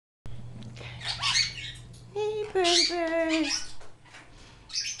birdie bird.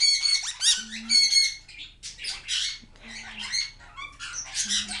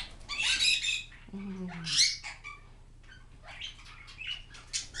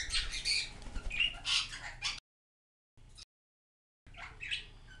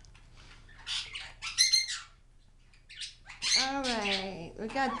 All right, we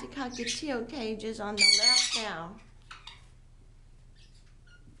got the cockatiel cages on the left now.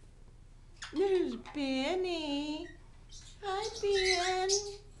 There's Benny. Hi, Ben.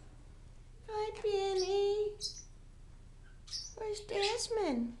 Hi, Benny. Where's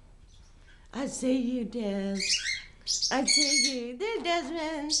Desmond? I see you, Des. I see you. There's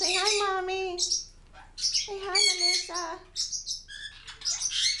Desmond. Say hi, Mommy. Say hi, Melissa.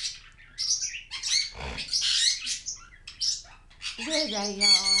 There they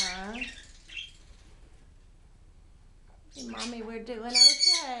are. Hey, Mommy, we're doing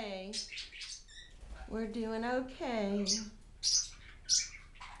okay. We're doing okay.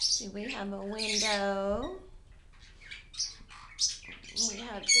 See, we have a window. We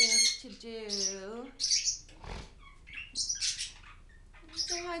have things to do.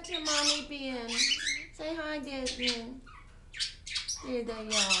 Say hi to Mommy, Ben. Say hi, Desmond. Here they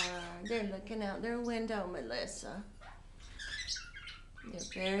are. They're looking out their window, Melissa.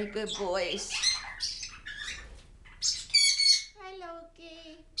 They're very good boys. Hi,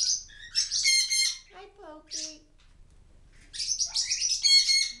 Loki. Hi, Pokey.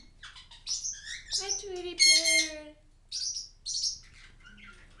 Hi, Tweety Bird.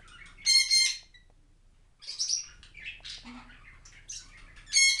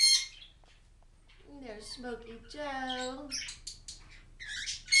 There's Smokey Joe.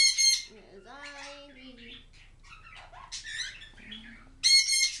 There's Ivy.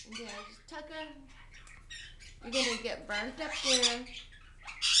 There's Tucker. You're gonna get burnt up there.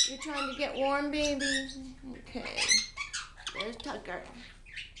 You're trying to get warm, baby? Okay. There's Tucker.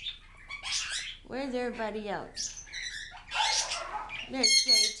 Where's everybody else? There's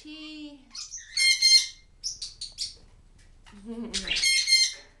JT.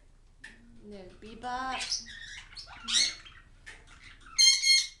 There's Bebop.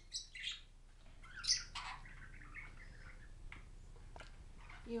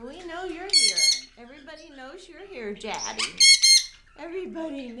 We know you're here. Everybody knows you're here, Daddy.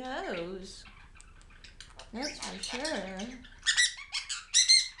 Everybody knows. That's for sure.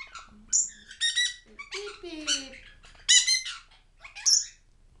 Beep, beep.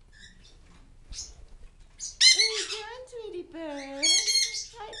 What are you doing, Tweety Bird?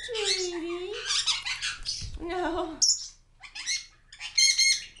 Hi, Tweety. No.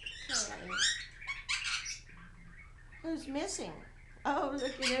 Okay. Who's missing? Oh,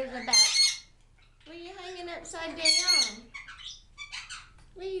 look, there's a bat. What are you hanging upside down?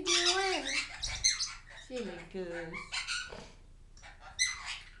 What are you doing? Silly goose.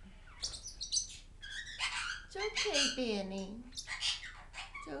 It's okay, Benny. It's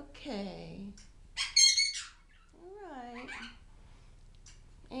okay. All right.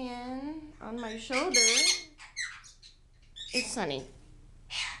 And on my shoulder is Sunny.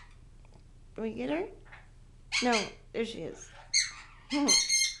 Did we get her? No, there she is.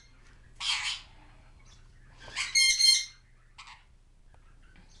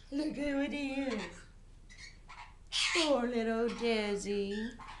 Look who it is. Poor little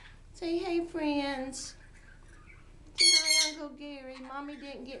Desi. Say hey, friends. Say hi, Uncle Gary. Mommy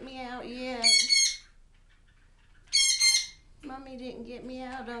didn't get me out yet. Mommy didn't get me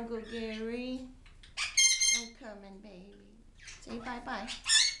out, Uncle Gary. I'm coming, baby. Say bye-bye.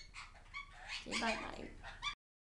 Say bye-bye.